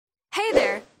Hey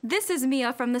there, this is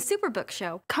Mia from the Superbook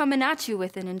Show, coming at you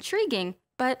with an intriguing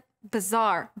but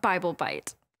bizarre Bible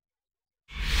bite.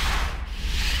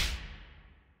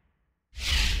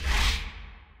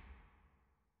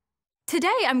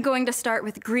 Today I'm going to start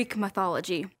with Greek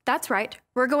mythology. That's right,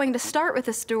 we're going to start with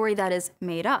a story that is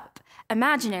made up,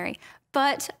 imaginary,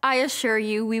 but I assure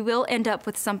you we will end up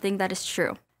with something that is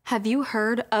true. Have you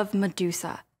heard of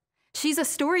Medusa? She's a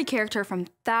story character from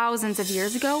thousands of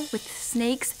years ago with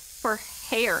snakes for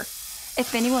hair.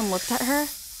 If anyone looked at her,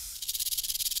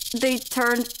 they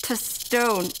turned to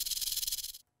stone.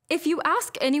 If you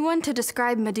ask anyone to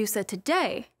describe Medusa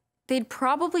today, they'd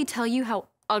probably tell you how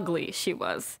ugly she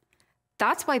was.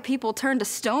 That's why people turned to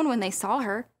stone when they saw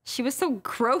her. She was so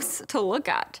gross to look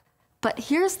at. But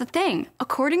here's the thing,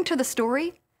 according to the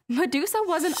story, Medusa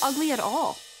wasn't ugly at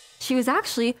all. She was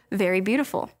actually very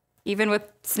beautiful, even with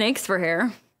snakes for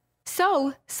hair.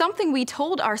 So, something we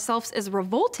told ourselves is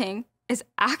revolting is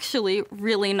actually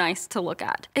really nice to look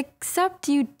at. Except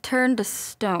you turn to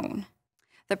stone.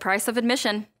 The price of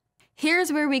admission.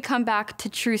 Here's where we come back to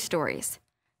true stories.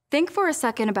 Think for a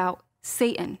second about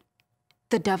Satan,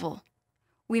 the devil.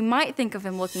 We might think of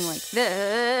him looking like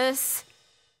this.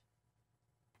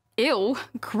 Ew,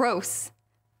 gross.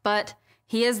 But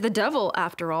he is the devil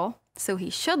after all, so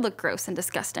he should look gross and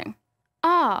disgusting.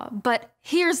 But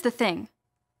here's the thing.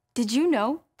 Did you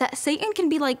know that Satan can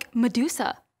be like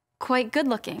Medusa, quite good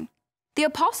looking? The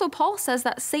Apostle Paul says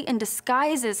that Satan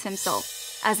disguises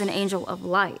himself as an angel of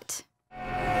light.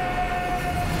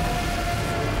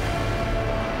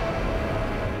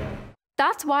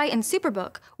 That's why in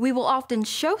Superbook, we will often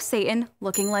show Satan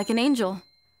looking like an angel.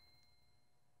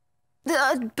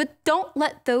 But don't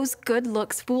let those good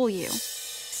looks fool you.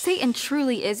 Satan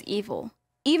truly is evil,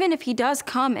 even if he does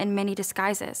come in many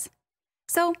disguises.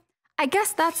 So, I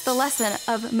guess that's the lesson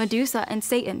of Medusa and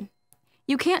Satan.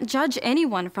 You can't judge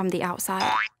anyone from the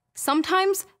outside.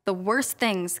 Sometimes the worst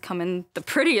things come in the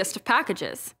prettiest of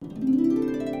packages.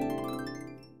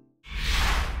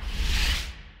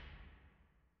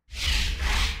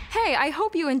 Hey, I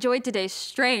hope you enjoyed today's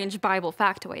strange Bible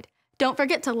factoid. Don't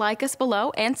forget to like us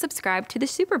below and subscribe to the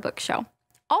Superbook Show.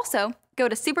 Also, go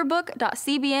to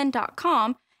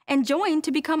superbook.cbn.com and join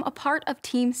to become a part of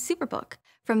Team Superbook.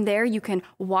 From there, you can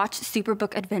watch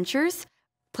Superbook adventures,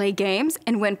 play games,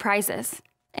 and win prizes.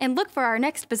 And look for our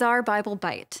next bizarre Bible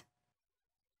bite.